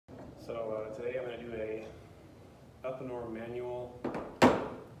Today I'm going to do a Uponor manual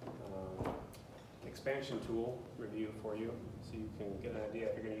expansion tool review for you, so you can get an idea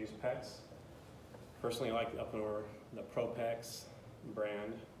if you're going to use PEX. Personally, I like Uponor, the propex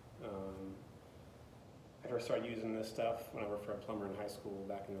brand. I first started using this stuff when I worked for a plumber in high school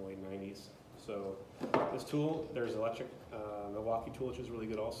back in the late 90s. So this tool, there's electric Milwaukee tool, which is really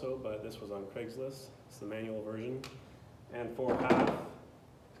good also, but this was on Craigslist. It's the manual version. And for 1/2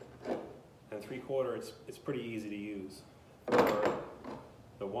 and 3/4, it's pretty easy to use. For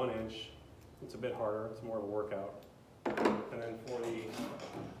the 1 inch, it's a bit harder, it's more of a workout. And then for the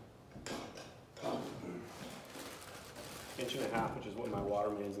 1.5 inches, which is what my water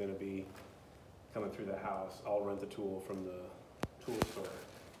main is going to be coming through the house, I'll rent the tool from the tool store.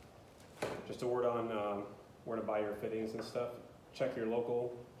 Just a word on where to buy your fittings and stuff. Check your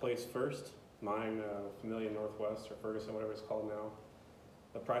local place first. Mine, Familia Northwest or Ferguson, whatever it's called now.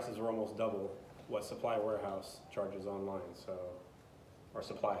 The prices are almost double what Supply Warehouse charges online, so, or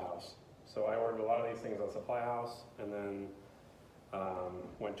Supply House. So I ordered a lot of these things on Supply House, and then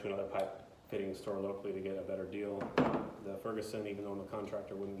went to another pipe fitting store locally to get a better deal. The Ferguson, even though the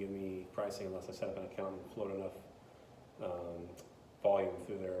contractor wouldn't give me pricing unless I set up an account and float enough volume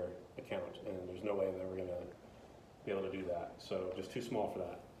through their account, and there's no way they were going to be able to do that. So just too small for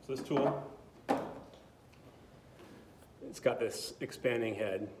that. So this tool, it's got this expanding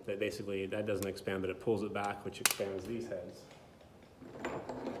head that basically, that doesn't expand, but it pulls it back, which expands these heads.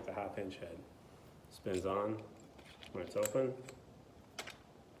 Like the 1/2 inch head. Spins on when it's open.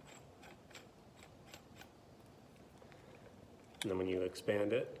 And then when you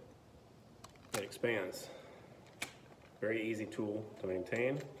expand it, it expands. Very easy tool to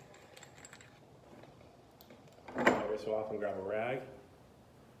maintain. Every so often grab a rag,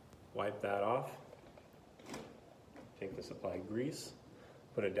 wipe that off. Take the supplied grease,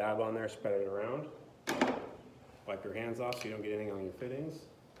 put a dab on there, spread it around. Wipe your hands off so you don't get anything on your fittings.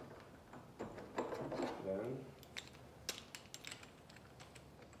 Then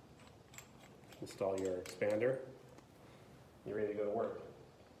install your expander. You're ready to go to work.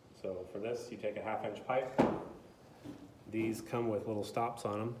 So for this, you take a 1/2 inch pipe. These come with little stops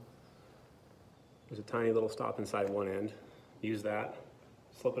on them. There's a tiny little stop inside one end. Use that,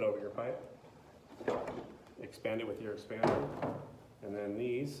 slip it over your pipe, expand it with your expander, and then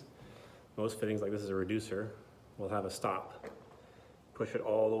these, most fittings like this is a reducer, will have a stop. Push it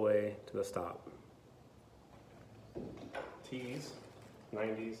all the way to the stop. T's,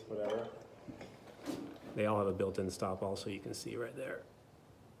 90s, whatever, they all have a built-in stop also, you can see right there.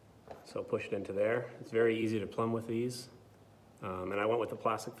 So push it into there. It's very easy to plumb with these. And I went with the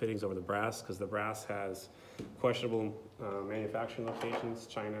plastic fittings over the brass because the brass has questionable manufacturing locations,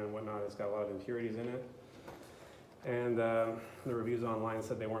 China and whatnot. It's got a lot of impurities in it. And the reviews online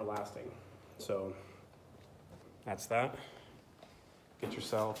said they weren't lasting. So that's that. Get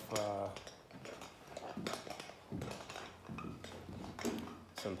yourself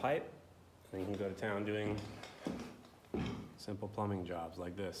some pipe, and you can go to town doing simple plumbing jobs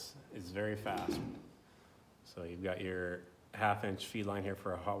like this. It's very fast. So you've got your 1/2 inch feed line here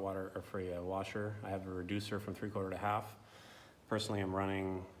for a hot water or for a washer. I have a reducer from 3/4 to 1/2. Personally, I'm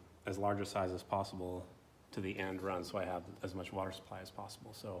running as large a size as possible to the end run, so I have as much water supply as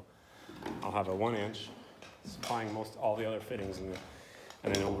possible. So I'll have a 1 inch supplying most all the other fittings, and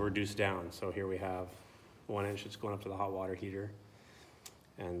then it will reduce down. So here we have 1 inch. It's going up to the hot water heater,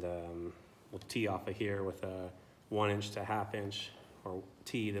 and we'll tee off of here with a 1 inch to 1/2 inch or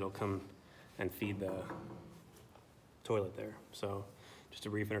tee that'll come and feed the toilet there. So just a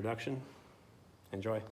brief introduction. Enjoy.